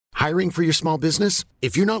Hiring for your small business?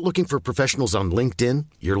 If you're not looking for professionals on LinkedIn,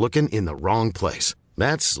 you're looking in the wrong place.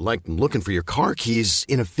 That's like looking for your car keys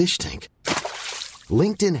in a fish tank.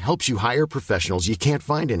 LinkedIn helps you hire professionals you can't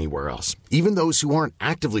find anywhere else, even those who aren't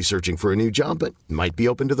actively searching for a new job but might be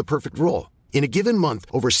open to the perfect role. In a given month,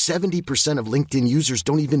 over 70% of LinkedIn users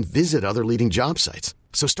don't even visit other leading job sites.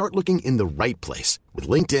 So start looking in the right place. With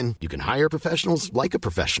LinkedIn, you can hire professionals like a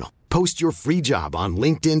professional. Post your free job on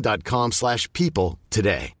linkedin.com/people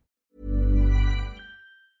today.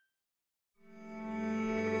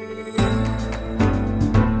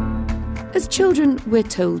 As children, we're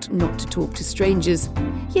told not to talk to strangers.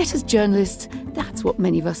 Yet as journalists, that's what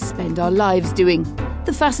many of us spend our lives doing.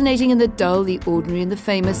 The fascinating and the dull, the ordinary and the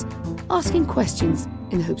famous, asking questions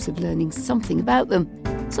in the hopes of learning something about them,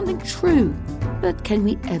 something true. But can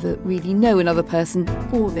we ever really know another person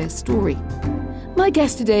or their story? My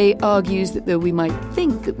guest today argues that though we might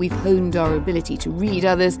think that we've honed our ability to read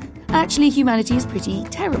others, actually humanity is pretty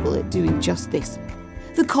terrible at doing just this.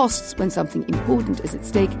 The costs when something important is at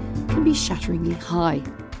stake can be shatteringly high.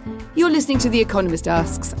 You're listening to The Economist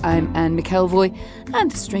Asks. I'm Anne McElvoy,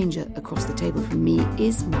 and the stranger across the table from me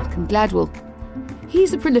is Malcolm Gladwell.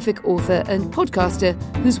 He's a prolific author and podcaster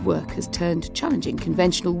whose work has turned challenging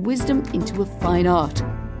conventional wisdom into a fine art.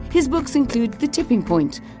 His books include The Tipping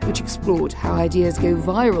Point, which explored how ideas go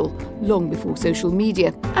viral long before social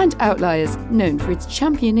media, and Outliers, known for its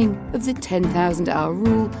championing of the 10,000-hour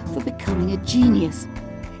rule for becoming a genius.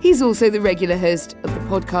 He's also the regular host of the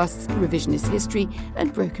podcasts Revisionist History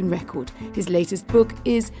and Broken Record. His latest book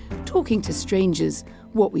is Talking to Strangers,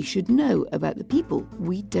 What We Should Know About the People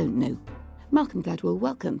We Don't Know. Malcolm Gladwell,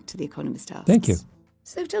 welcome to The Economist Asks. Thank you.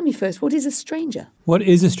 So tell me first, what is a stranger? What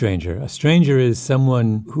is a stranger? A stranger is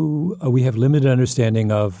someone who we have limited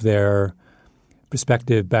understanding of their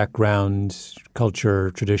perspective, background, culture,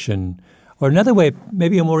 tradition. Or another way,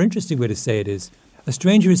 maybe a more interesting way to say it is, a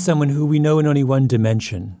stranger is someone who we know in only one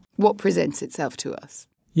dimension. What presents itself to us?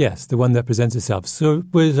 Yes, the one that presents itself. So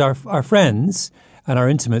with our friends and our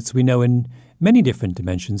intimates, we know in many different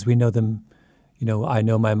dimensions. We know them, I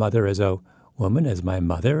know my mother as a woman, as my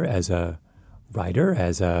mother, as a writer,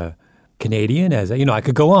 as a Canadian, I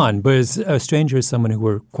could go on. But as a stranger is someone who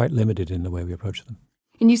we're quite limited in the way we approach them.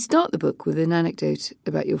 And you start the book with an anecdote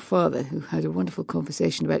about your father, who had a wonderful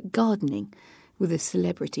conversation about gardening with a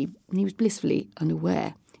celebrity, and he was blissfully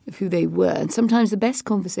unaware of who they were. And sometimes the best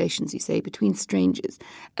conversations, you say, between strangers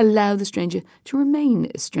allow the stranger to remain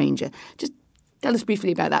a stranger. Just tell us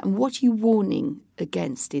briefly about that, and what are you warning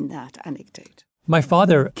against in that anecdote? My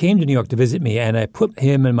father came to New York to visit me, and I put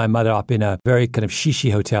him and my mother up in a very kind of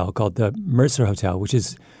shishi hotel called the Mercer Hotel, which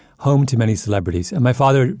is home to many celebrities. And my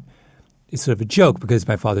father is sort of a joke because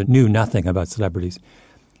my father knew nothing about celebrities.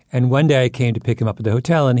 And one day I came to pick him up at the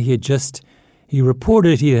hotel, and he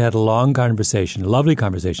reported he had a long conversation, a lovely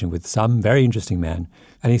conversation with some very interesting man.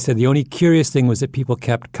 And he said the only curious thing was that people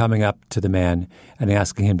kept coming up to the man and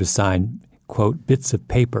asking him to sign, quote, bits of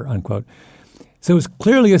paper, unquote. So it was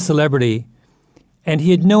clearly a celebrity, and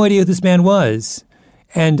he had no idea who this man was.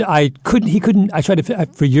 And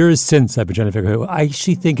for years since I've been trying to figure out who. I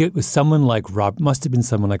actually think it was must have been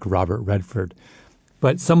someone like Robert Redford,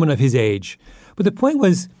 but someone of his age. But the point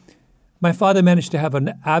was, my father managed to have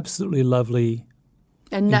an absolutely lovely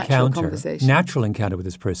natural encounter with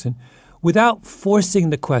this person without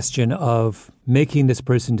forcing the question of making this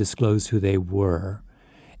person disclose who they were.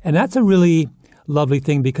 And that's a really lovely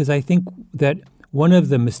thing, because I think that one of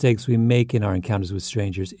the mistakes we make in our encounters with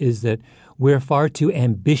strangers is that we're far too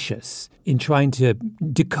ambitious in trying to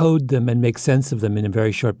decode them and make sense of them in a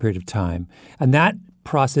very short period of time. And that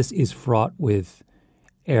process is fraught with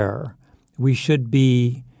error. We should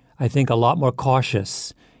be, I think, a lot more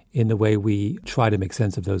cautious in the way we try to make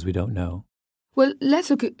sense of those we don't know. Well, let's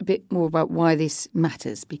look a bit more about why this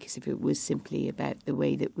matters, because if it was simply about the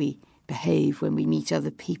way that we behave when we meet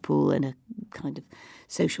other people and a kind of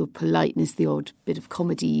social politeness, the odd bit of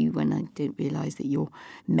comedy when I don't realise that you're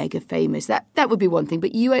mega famous, that would be one thing.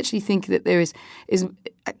 But you actually think that there is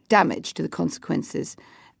damage to the consequences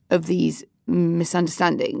of these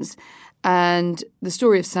misunderstandings. And the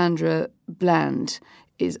story of Sandra Bland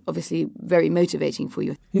is obviously very motivating for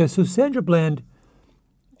you. Yeah, so Sandra Bland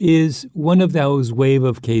is one of those wave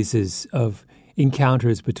of cases of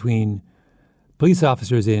encounters between police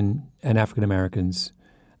officers and African Americans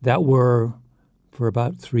that were, for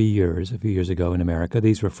about 3 years, a few years ago in America,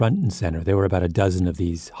 these were front and center. There were about a dozen of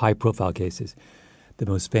these high-profile cases, the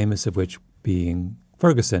most famous of which being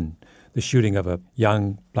Ferguson, the shooting of a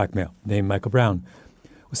young black male named Michael Brown.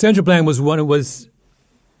 Well, Sandra Bland was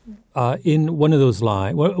in one in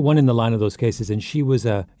the line of those cases, and she was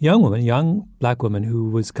a young black woman who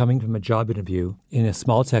was coming from a job interview in a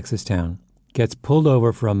small Texas town, gets pulled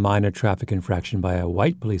over for a minor traffic infraction by a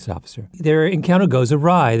white police officer. Their encounter goes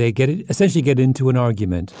awry. They essentially get into an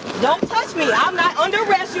argument. Don't touch me. I'm not under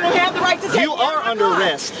arrest. You don't have the right to take me. You are under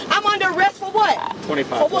arrest. I'm under arrest for what?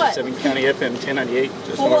 2547 County FM 1098,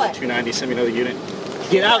 just for north what? of 290. Send me another unit.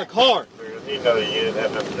 Get out of the car. Another unit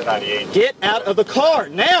FM 1098. Get out of the car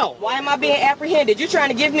now. Why am I being apprehended? You trying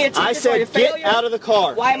to give me a ticket for your failure? Get out of the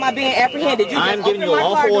car. Why am I being apprehended? You I'm just giving you a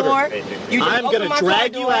opened my car lawful door. order. I'm going to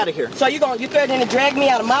drag you out of here. So you threatening to drag me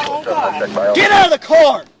out of my own car? Get out of the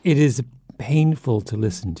car! It is painful to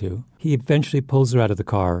listen to. He eventually pulls her out of the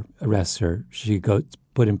car, arrests her. She goes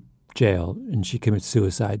put in jail, and she commits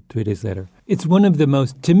suicide 3 days later. It's one of the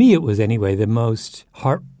most, to me it was anyway, the most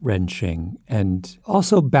heart-wrenching and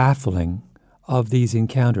also baffling of these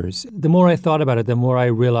encounters. The more I thought about it, the more I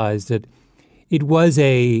realized that it was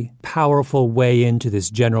a powerful way into this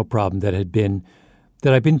general problem that I've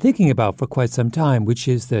been thinking about for quite some time, which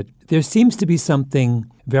is that there seems to be something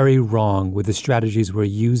very wrong with the strategies we're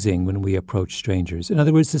using when we approach strangers. In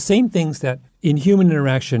other words, the same things that in human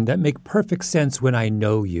interaction that make perfect sense when I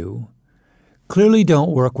know you clearly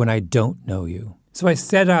don't work when I don't know you. So I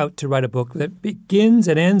set out to write a book that begins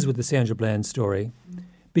and ends with the Sandra Bland story,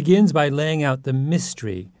 begins by laying out the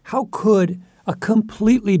mystery. How could a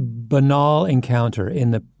completely banal encounter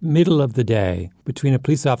in the middle of the day between a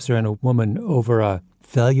police officer and a woman over a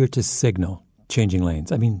failure to signal changing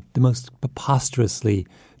lanes, I mean, the most preposterously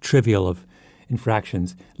trivial of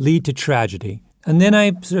infractions, lead to tragedy? And then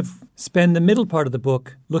I sort of spend the middle part of the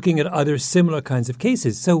book looking at other similar kinds of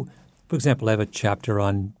cases. So, for example, I have a chapter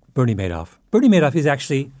on Bernie Madoff. Bernie Madoff is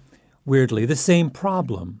actually, weirdly, the same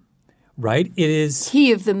problem. Right? It is...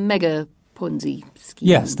 He of the mega Ponzi scheme.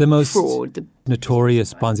 Yes, the most fraud,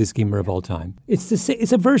 notorious Ponzi schemer of all time. It's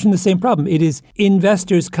a version of the same problem. It is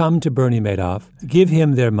investors come to Bernie Madoff, give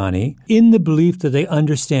him their money in the belief that they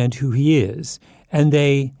understand who he is, and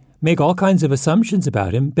they make all kinds of assumptions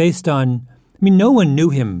about him based on... I mean, no one knew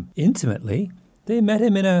him intimately. They met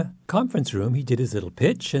him in a conference room. He did his little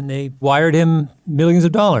pitch, and they wired him millions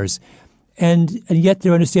of dollars. And yet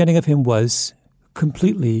their understanding of him was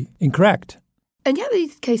completely incorrect. And yet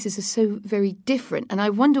these cases are so very different. And I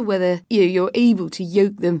wonder whether you're able to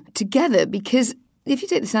yoke them together, because if you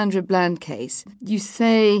take the Sandra Bland case, you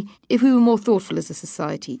say if we were more thoughtful as a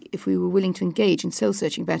society, if we were willing to engage in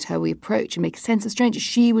soul-searching about how we approach and make sense of strangers,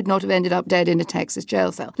 she would not have ended up dead in a Texas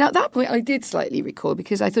jail cell. Now, at that point, I did slightly recoil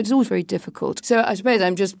because I thought it's always very difficult. So I suppose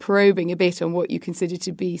I'm just probing a bit on what you consider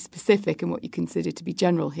to be specific and what you consider to be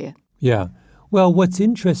general here. Yeah. Well, what's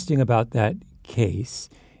interesting about that case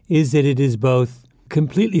is that it is both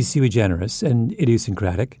completely sui generis and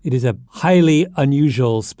idiosyncratic. It is a highly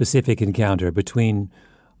unusual, specific encounter between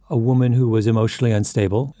a woman who was emotionally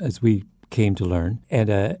unstable, as we came to learn, and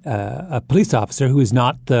a police officer who is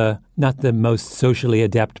not the most socially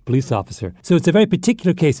adept police officer. So it's a very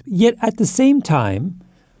particular case. Yet at the same time,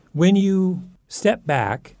 when you step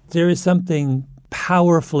back, there is something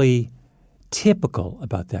powerfully typical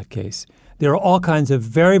about that case. There are all kinds of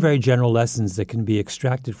very, very general lessons that can be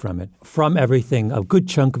extracted from it. From everything, a good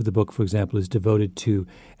chunk of the book, for example, is devoted to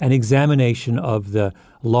an examination of the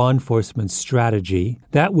law enforcement strategy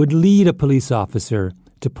that would lead a police officer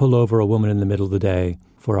to pull over a woman in the middle of the day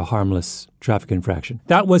for a harmless traffic infraction.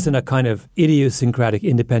 That wasn't a kind of idiosyncratic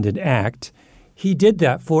independent act. He did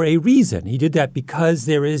that for a reason. He did that because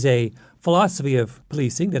there is a philosophy of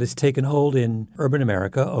policing that has taken hold in urban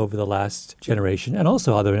America over the last generation, and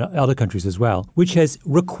also other countries as well, which has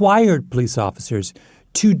required police officers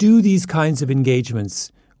to do these kinds of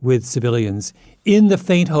engagements with civilians in the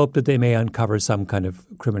faint hope that they may uncover some kind of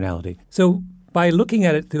criminality. So by looking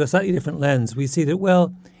at it through a slightly different lens, we see that,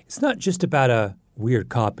 well, it's not just about a weird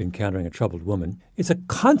cop encountering a troubled woman. It's a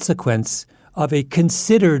consequence of a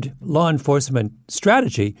considered law enforcement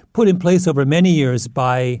strategy put in place over many years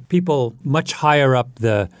by people much higher up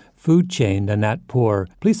the food chain than that poor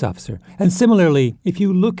police officer. And similarly, if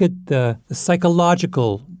you look at the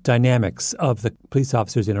psychological dynamics of the police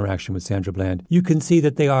officer's interaction with Sandra Bland, you can see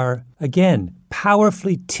that they are, again,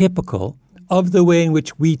 powerfully typical of the way in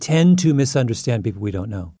which we tend to misunderstand people we don't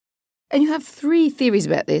know. And you have three theories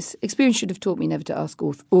about this. Experience should have taught me never to ask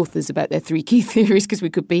authors about their three key theories, because we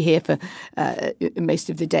could be here for most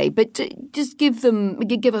of the day. But just give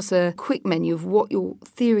us a quick menu of what your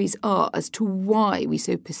theories are as to why we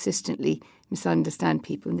so persistently misunderstand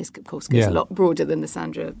people. And this, of course, goes a lot broader than the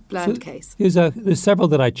Sandra Bland case. There's several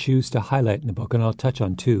that I choose to highlight in the book, and I'll touch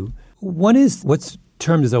on two. One is what's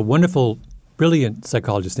termed as a wonderful brilliant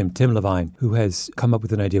psychologist named Tim Levine who has come up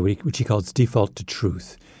with an idea which he calls default to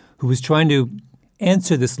truth, who was trying to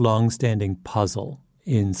answer this long-standing puzzle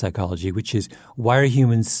in psychology, which is why are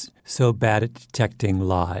humans so bad at detecting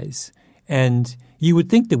lies? And you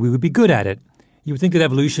would think that we would be good at it. You would think that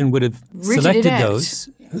evolution would have selected those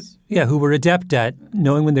who were adept at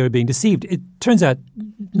knowing when they were being deceived. It turns out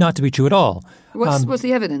not to be true at all. What's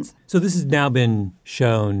the evidence? So this has now been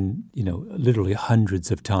shown, literally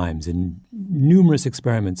hundreds of times in numerous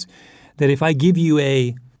experiments, that if I give you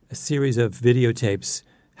a series of videotapes,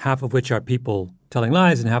 half of which are people telling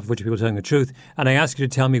lies and half of which are people telling the truth, and I ask you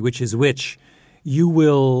to tell me which is which, you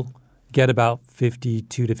will get about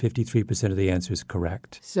 52 to 53% of the answers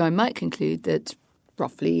correct. So I might conclude that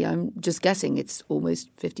roughly, I'm just guessing, it's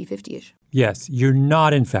almost 50-50-ish. Yes, you're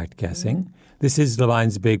not in fact guessing. This is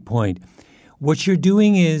Levine's big point. What you're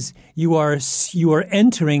doing is you are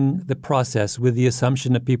entering the process with the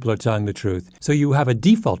assumption that people are telling the truth. So you have a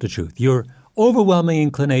default to truth. Your overwhelming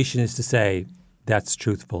inclination is to say that's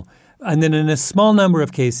truthful. And then in a small number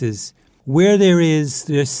of cases where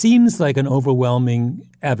there seems like an overwhelming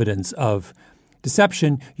evidence of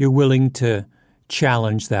deception, you're willing to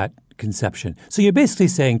challenge that conception. So you're basically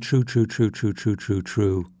saying true, true, true, true, true, true,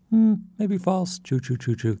 true. Maybe false, true, true,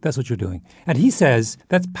 true, true. That's what you're doing. And he says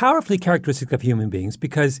that's powerfully characteristic of human beings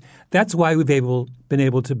because that's why we've been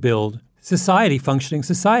able to build functioning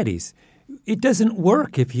societies. It doesn't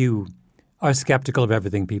work if you are skeptical of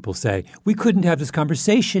everything people say. We couldn't have this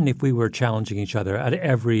conversation if we were challenging each other at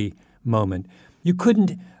every moment. You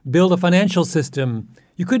couldn't build a financial system.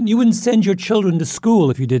 You wouldn't send your children to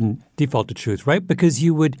school if you didn't default to truth, right? Because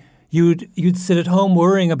you'd sit at home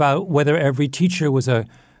worrying about whether every teacher was a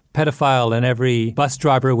pedophile and every bus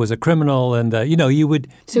driver was a criminal, and you would.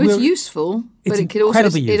 So it's useful, but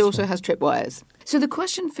it also has tripwires. So the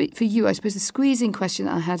question for you, I suppose, the squeezing question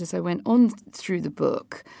that I had as I went on through the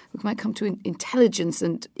book, we might come to intelligence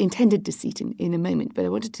and intended deceit in a moment, but I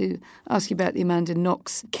wanted to ask you about the Amanda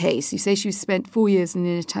Knox case. You say she spent 4 years in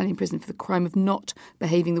an Italian prison for the crime of not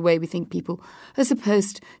behaving the way we think people are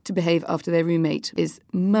supposed to behave after their roommate is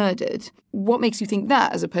murdered. What makes you think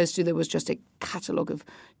that, as opposed to there was just a catalogue of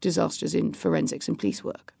disasters in forensics and police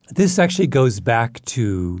work? This actually goes back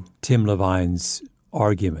to Tim Levine's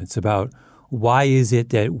arguments about why is it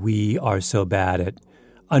that we are so bad at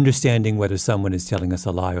understanding whether someone is telling us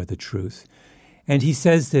a lie or the truth. And he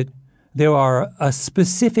says that there are a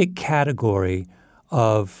specific category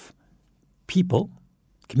of people,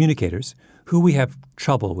 communicators, who we have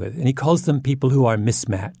trouble with. And he calls them people who are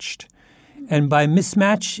mismatched. And by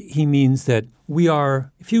mismatch, he means that we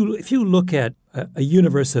are, if you look at a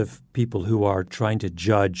universe of people who are trying to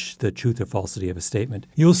judge the truth or falsity of a statement,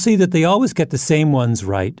 you'll see that they always get the same ones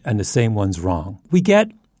right and the same ones wrong. We get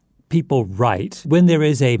people right when there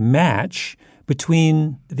is a match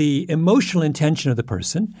between the emotional intention of the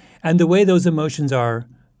person and the way those emotions are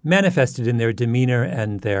manifested in their demeanor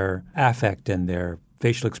and their affect and their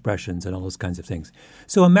facial expressions and all those kinds of things.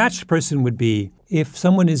 So a matched person would be if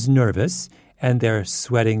someone is nervous and they're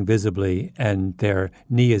sweating visibly and their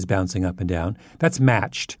knee is bouncing up and down. That's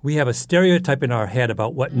matched. We have a stereotype in our head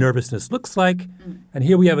about what nervousness looks like, and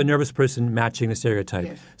here we have a nervous person matching the stereotype.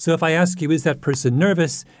 Yes. So if I ask you, is that person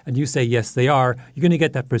nervous, and you say, yes, they are, you're going to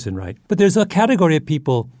get that person right. But there's a category of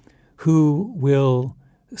people who will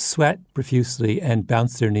sweat profusely and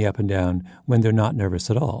bounce their knee up and down when they're not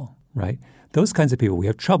nervous at all, right? Those kinds of people we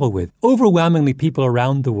have trouble with. Overwhelmingly, people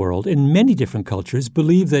around the world in many different cultures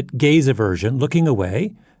believe that gaze aversion, looking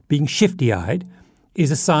away, being shifty-eyed,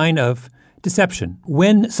 is a sign of deception.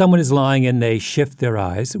 When someone is lying and they shift their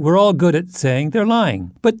eyes, we're all good at saying they're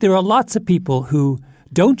lying. But there are lots of people who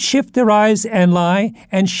don't shift their eyes and lie,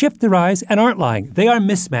 and shift their eyes and aren't lying. They are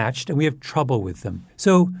mismatched, and we have trouble with them.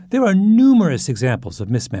 So there are numerous examples of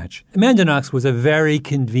mismatch. Amanda Knox was a very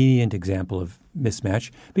convenient example of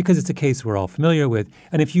mismatch because it's a case we're all familiar with.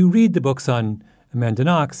 And if you read the books on Amanda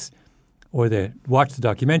Knox or watch the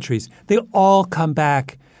documentaries, they all come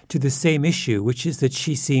back to the same issue, which is that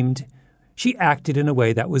she acted in a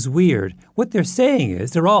way that was weird. What they're saying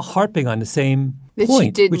is they're all harping on the same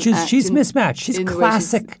point, which is she's mismatched. She's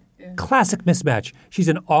classic mismatch. She's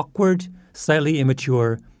an awkward, slightly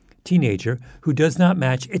immature teenager who does not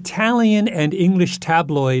match Italian and English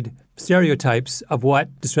tabloid stereotypes of what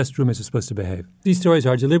distressed roommates are supposed to behave. These stories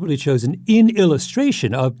are deliberately chosen in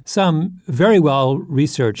illustration of some very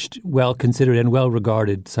well-researched, well-considered, and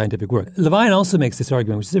well-regarded scientific work. Levine also makes this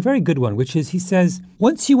argument, which is a very good one, which is he says,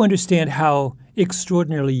 once you understand how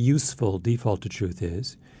extraordinarily useful default to truth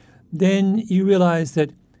is, then you realize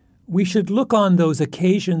that we should look on those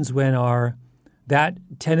occasions when that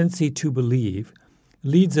tendency to believe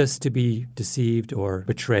leads us to be deceived or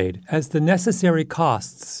betrayed as the necessary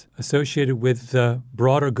costs associated with the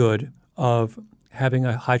broader good of having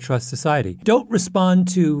a high-trust society. Don't respond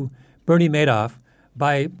to Bernie Madoff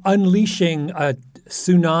by unleashing a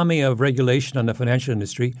tsunami of regulation on the financial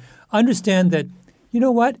industry. Understand that, you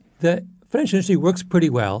know what, the financial industry works pretty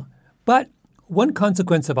well, but one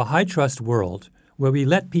consequence of a high-trust world where we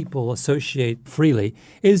let people associate freely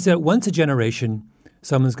is that once a generation,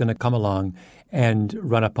 someone's going to come along and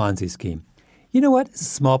run a Ponzi scheme. You know what? It's a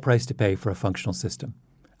small price to pay for a functional system.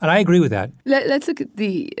 And I agree with that. Let's look at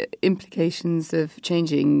the implications of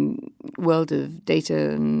changing world of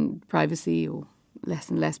data and privacy, or less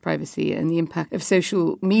and less privacy, and the impact of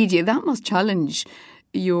social media. That must challenge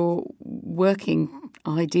your working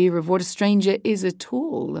idea of what a stranger is at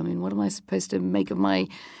all. I mean, what am I supposed to make of my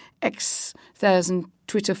X thousand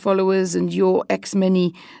Twitter followers and your X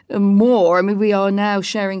many more? I mean, we are now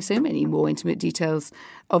sharing so many more intimate details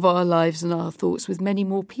of our lives and our thoughts with many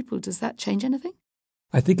more people. Does that change anything?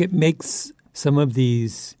 I think it makes some of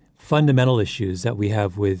these fundamental issues that we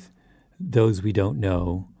have with those we don't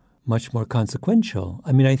know much more consequential.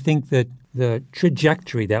 I mean, I think that the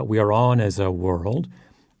trajectory that we are on as a world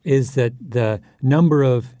is that the number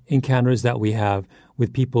of encounters that we have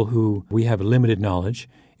with people who we have limited knowledge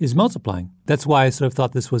is multiplying. That's why I sort of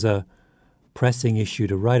thought this was a pressing issue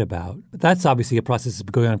to write about. That's obviously a process that's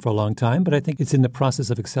been going on for a long time, but I think it's in the process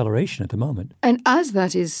of acceleration at the moment. And as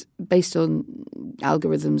that is based on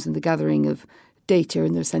algorithms and the gathering of data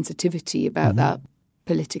and their sensitivity about that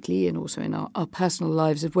politically and also in our personal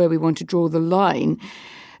lives of where we want to draw the line,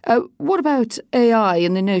 what about AI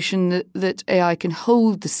and the notion that AI can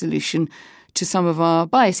hold the solution to some of our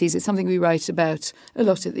biases? It's something we write about a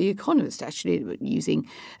lot at The Economist, actually, using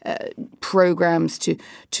programs to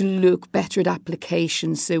look better at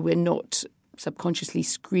applications so we're not subconsciously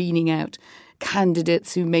screening out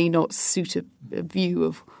candidates who may not suit a view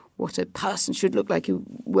of what a person should look like who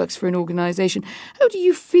works for an organisation. How do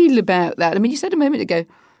you feel about that? I mean, you said a moment ago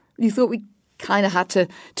you thought we kind of had to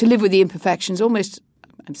live with the imperfections, almost,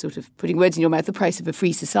 I'm sort of putting words in your mouth, the price of a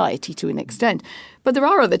free society to an extent. But there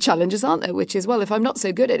are other challenges, aren't there, which is, well, if I'm not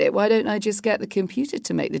so good at it, why don't I just get the computer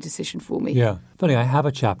to make the decision for me? Yeah. Funny, I have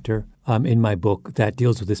a chapter in my book that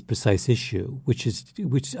deals with this precise issue,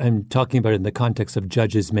 which I'm talking about in the context of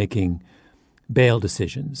judges making bail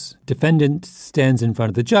decisions. Defendant stands in front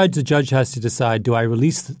of the judge. The judge has to decide, do I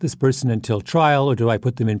release this person until trial or do I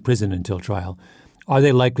put them in prison until trial? Are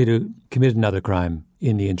they likely to commit another crime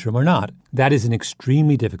in the interim or not? That is an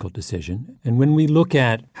extremely difficult decision. And when we look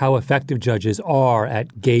at how effective judges are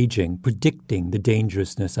at gauging, predicting the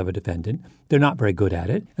dangerousness of a defendant, they're not very good at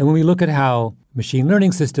it. And when we look at how machine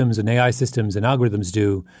learning systems and AI systems and algorithms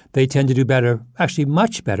do, they tend to do better, actually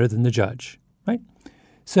much better than the judge, right?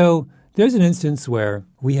 So there's an instance where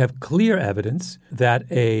we have clear evidence that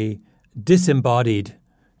a disembodied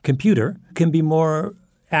computer can be more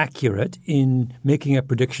accurate in making a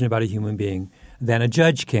prediction about a human being than a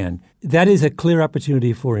judge can. That is a clear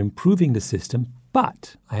opportunity for improving the system.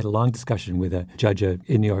 But I had a long discussion with a judge in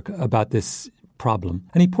New York about this problem.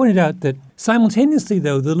 And he pointed out that simultaneously,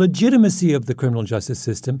 though, the legitimacy of the criminal justice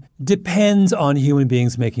system depends on human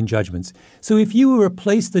beings making judgments. So if you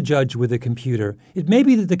replace the judge with a computer, it may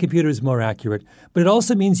be that the computer is more accurate, but it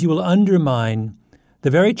also means you will undermine the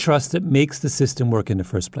very trust that makes the system work in the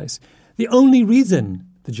first place. The only reason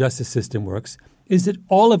the justice system works is that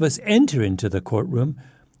all of us enter into the courtroom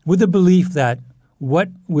with the belief that what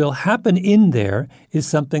will happen in there is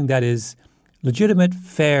something that is legitimate,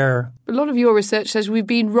 fair. A lot of your research says we've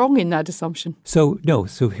been wrong in that assumption. So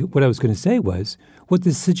what I was going to say was, what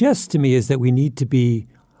this suggests to me is that we need to be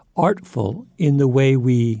artful in the way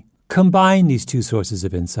we combine these two sources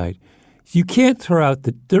of insight. You can't throw out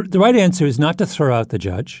the right answer is not to throw out the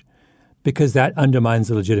judge, because that undermines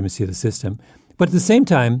the legitimacy of the system. But at the same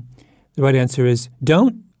time, the right answer is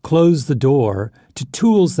don't close the door to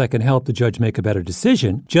tools that can help the judge make a better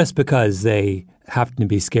decision just because they happen to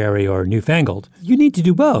be scary or newfangled. You need to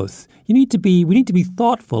do both. We need to be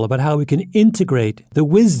thoughtful about how we can integrate the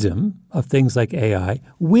wisdom of things like AI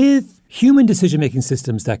with human decision-making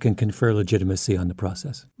systems that can confer legitimacy on the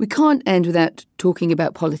process. We can't end without talking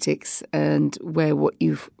about politics and where what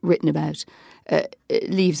you've written about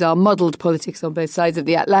leaves our muddled politics on both sides of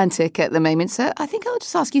the Atlantic at the moment. So I think I'll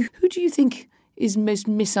just ask you, who do you think is most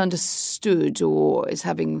misunderstood or is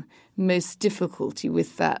having most difficulty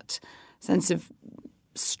with that sense of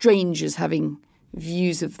strangers having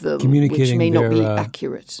views of them which may not be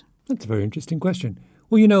accurate? That's a very interesting question.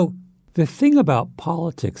 Well, the thing about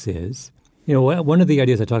politics is, one of the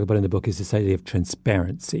ideas I talk about in the book is this idea of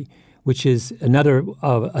transparency, which is another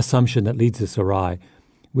assumption that leads us awry.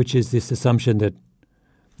 which is this assumption that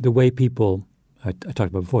the way people, I talked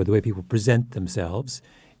about before, the way people present themselves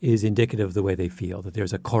is indicative of the way they feel, that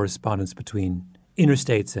there's a correspondence between inner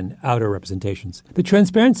states and outer representations. The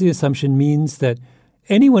transparency assumption means that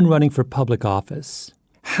anyone running for public office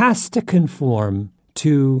has to conform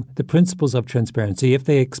to the principles of transparency if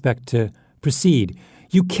they expect to proceed.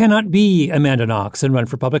 You cannot be Amanda Knox and run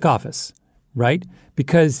for public office, right?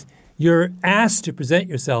 Because you're asked to present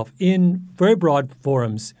yourself in very broad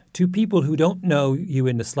forums to people who don't know you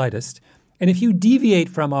in the slightest. And if you deviate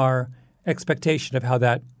from our expectation of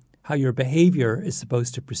how your behavior is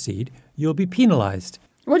supposed to proceed, you'll be penalized.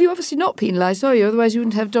 Well, you're obviously not penalised, are you? Otherwise you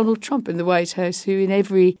wouldn't have Donald Trump in the White House, who in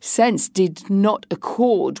every sense did not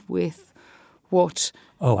accord with what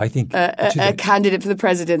I think a candidate for the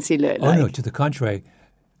presidency looked like. No, to the contrary.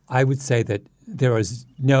 I would say that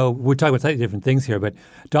we're talking about slightly different things here, but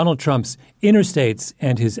Donald Trump's inner states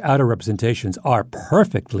and his outer representations are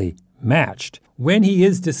perfectly matched. When he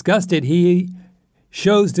is disgusted, he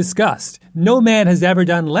shows disgust. No man has ever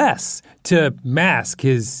done less to mask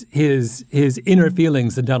his inner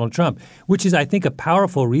feelings than Donald Trump, which is, I think, a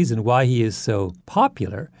powerful reason why he is so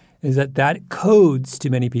popular, is that codes to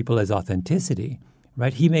many people as authenticity.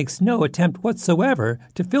 Right? He makes no attempt whatsoever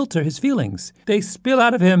to filter his feelings. They spill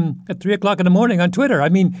out of him at 3 o'clock in the morning on Twitter. I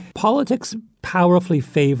mean, politics powerfully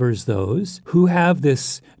favors those who have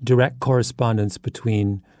this direct correspondence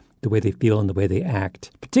between the way they feel and the way they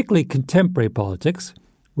act, particularly contemporary politics,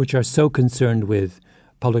 which are so concerned with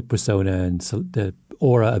public persona and the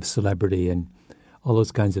aura of celebrity and all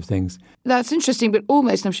those kinds of things. That's interesting, but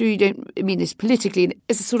almost, I'm sure you don't mean this politically,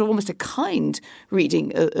 it's a sort of almost a kind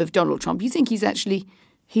reading of Donald Trump. You think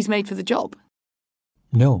he's made for the job?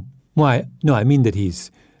 No. Why? No, I mean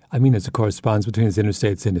there's a correspondence between his inner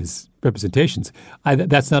states and his representations.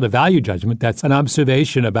 That's not a value judgment. That's an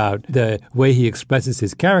observation about the way he expresses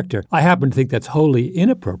his character. I happen to think that's wholly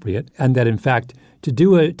inappropriate, and that, in fact, to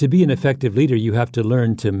be an effective leader, you have to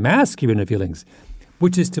learn to mask your inner feelings,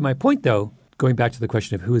 which is, to my point, though, going back to the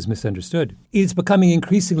question of who is misunderstood, it's becoming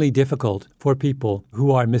increasingly difficult for people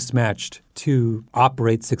who are mismatched to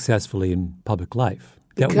operate successfully in public life.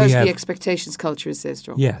 Because the expectations culture is so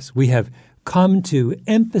strong. Yes, we have come to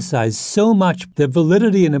emphasize so much the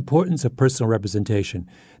validity and importance of personal representation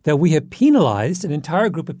that we have penalized an entire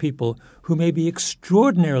group of people who may be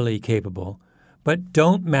extraordinarily capable but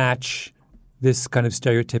don't match this kind of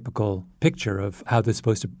stereotypical picture of how they're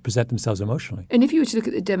supposed to present themselves emotionally. And if you were to look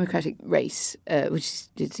at the Democratic race, which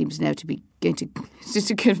it seems now to be going to just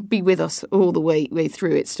to be with us all the way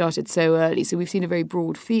through, it started so early, so we've seen a very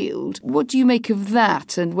broad field. What do you make of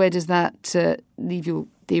that, and where does that leave your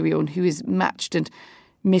theory on who is matched and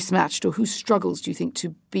mismatched, or who struggles, do you think,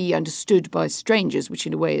 to be understood by strangers, which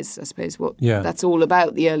in a way is, I suppose, what that's all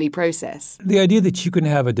about, the early process? The idea that you can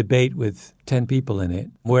have a debate with 10 people in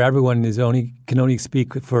it where everyone can only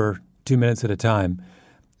speak for 2 minutes at a time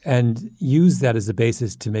and use that as a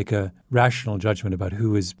basis to make a rational judgment about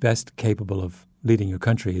who is best capable of leading your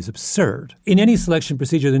country is absurd. In any selection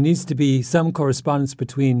procedure, there needs to be some correspondence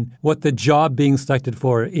between what the job being selected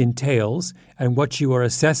for entails and what you are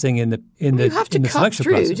assessing in the selection process. You have to cut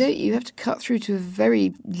through, don't you? You have to cut through to a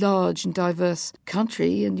very large and diverse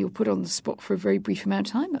country, and you're put on the spot for a very brief amount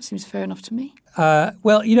of time. That seems fair enough to me.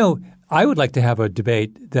 I would like to have a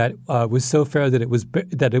debate that was so fair that it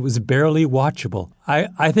was barely watchable.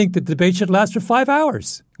 I think that the debate should last for 5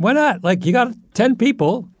 hours. Why not? Like, you got 10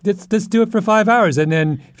 people. Let's do it for 5 hours. And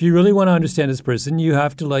then if you really want to understand this person, you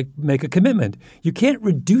have to make a commitment. You can't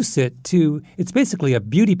reduce it to – it's basically a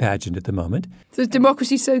beauty pageant at the moment. So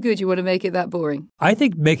democracy's so good you want to make it that boring? I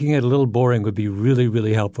think making it a little boring would be really,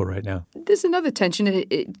 really helpful right now. There's another tension, and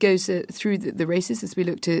it goes through the races as we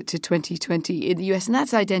look to 2020 in the US, and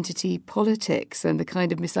that's identity politics and the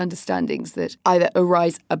kind of misunderstandings that either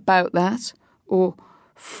arise about that or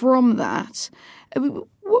from that. I mean,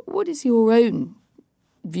 what is your own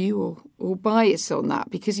view or bias on that?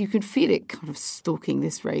 Because you can feel it kind of stalking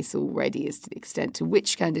this race already as to the extent to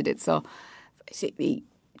which candidates are basically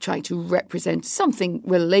trying to represent something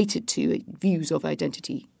related to views of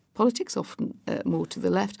identity politics, often more to the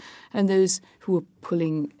left, and those who are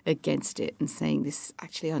pulling against it and saying this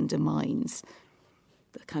actually undermines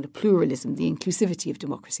the kind of pluralism, the inclusivity of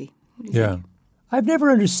democracy. What do you think? I've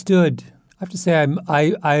never understood. I have to say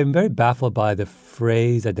I'm very baffled by the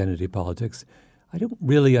phrase identity politics. I don't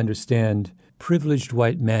really understand. Privileged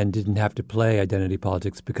white men didn't have to play identity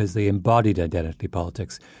politics because they embodied identity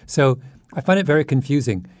politics. So I find it very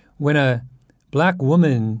confusing. When a black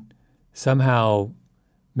woman somehow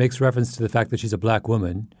makes reference to the fact that she's a black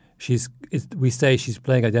woman, we say she's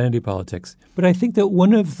playing identity politics. But I think that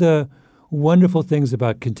one of the wonderful things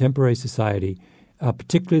about contemporary society,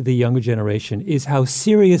 particularly the younger generation, is how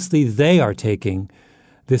seriously they are taking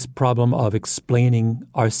this problem of explaining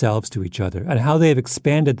ourselves to each other and how they have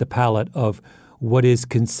expanded the palette of what is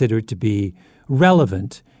considered to be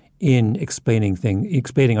relevant in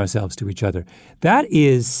explaining ourselves to each other. That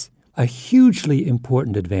is a hugely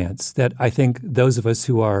important advance that I think those of us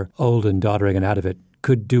who are old and doddering and out of it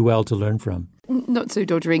could do well to learn from. Not so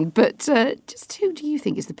doddering, but just who do you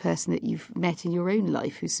think is the person that you've met in your own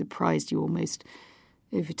life who surprised you, almost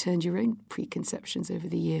overturned your own preconceptions over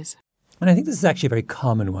the years? And I think this is actually a very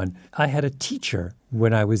common one. I had a teacher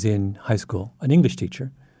when I was in high school, an English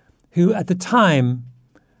teacher, who at the time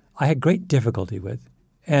I had great difficulty with.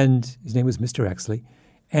 And his name was Mr. Exley.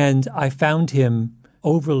 And I found him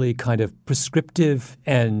overly kind of prescriptive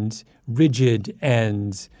and rigid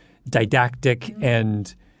and didactic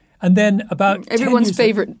and then about everyone's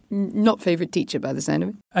not favorite teacher by the sound of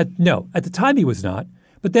it. No, at the time he was not.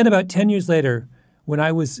 But then about 10 years later, when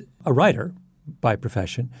I was a writer by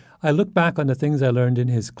profession, I look back on the things I learned in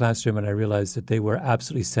his classroom and I realized that they were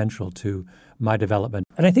absolutely central to my development.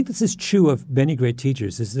 And I think this is true of many great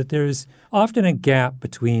teachers, is that there is often a gap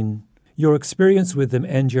between your experience with them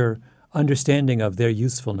and your understanding of their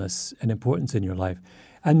usefulness and importance in your life.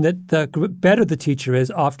 And that the better the teacher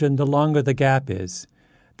is, often the longer the gap is.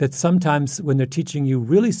 That sometimes when they're teaching you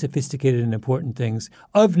really sophisticated and important things,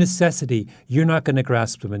 of necessity, you're not going to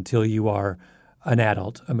grasp them until you are an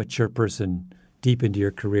adult, a mature person, deep into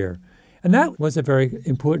your career. And that was a very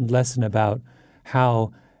important lesson about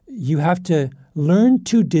how you have to learn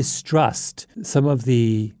to distrust some of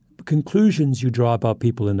the conclusions you draw about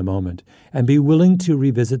people in the moment and be willing to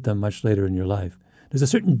revisit them much later in your life. There's a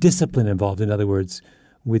certain discipline involved, in other words,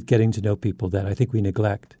 with getting to know people that I think we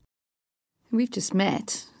neglect. We've just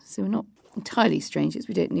met, so we're not entirely strangers.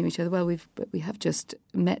 We don't know each other well, but we have just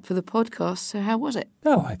met for the podcast. So how was it?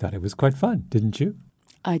 Oh, I thought it was quite fun, didn't you?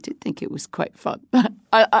 I did think it was quite fun.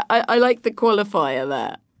 I like the qualifier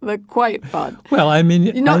there. They're quite fun. Well, I mean,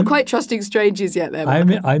 you're not quite trusting strangers yet, there.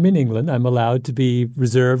 I'm in England. I'm allowed to be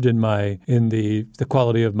reserved in the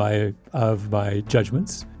quality of my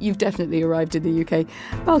judgments. You've definitely arrived in the UK.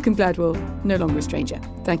 Malcolm Gladwell, no longer a stranger.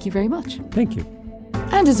 Thank you very much. Thank you.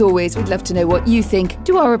 And as always, we'd love to know what you think.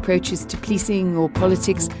 Do our approaches to policing or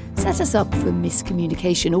politics set us up for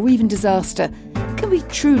miscommunication or even disaster? Can we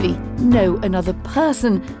truly know another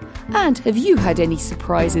person? And have you had any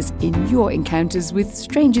surprises in your encounters with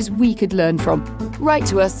strangers we could learn from? Write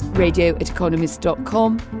to us,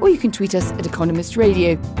 radio@economist.com, or you can tweet us at Economist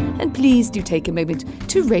Radio. And please do take a moment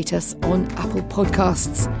to rate us on Apple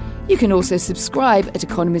Podcasts. You can also subscribe at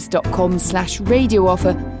economist.com/radio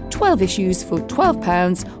offer. 12 issues for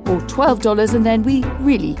 £12 or $12, and then we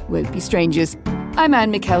really won't be strangers. I'm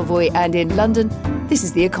Anne McElvoy, and in London, this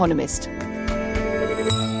is The Economist.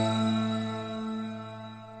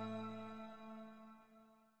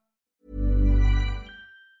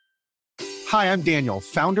 Hi, I'm Daniel,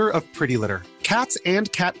 founder of Pretty Litter. Cats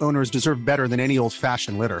and cat owners deserve better than any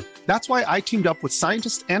old-fashioned litter. That's why I teamed up with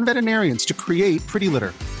scientists and veterinarians to create Pretty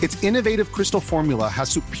Litter. Its innovative crystal formula has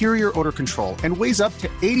superior odor control and weighs up to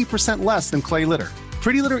 80% less than clay litter.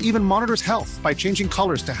 Pretty Litter even monitors health by changing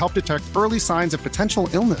colors to help detect early signs of potential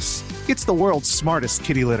illness. It's the world's smartest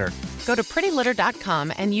kitty litter. Go to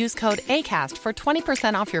prettylitter.com and use code ACAST for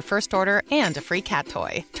 20% off your first order and a free cat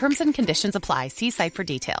toy. Terms and conditions apply. See site for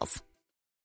details.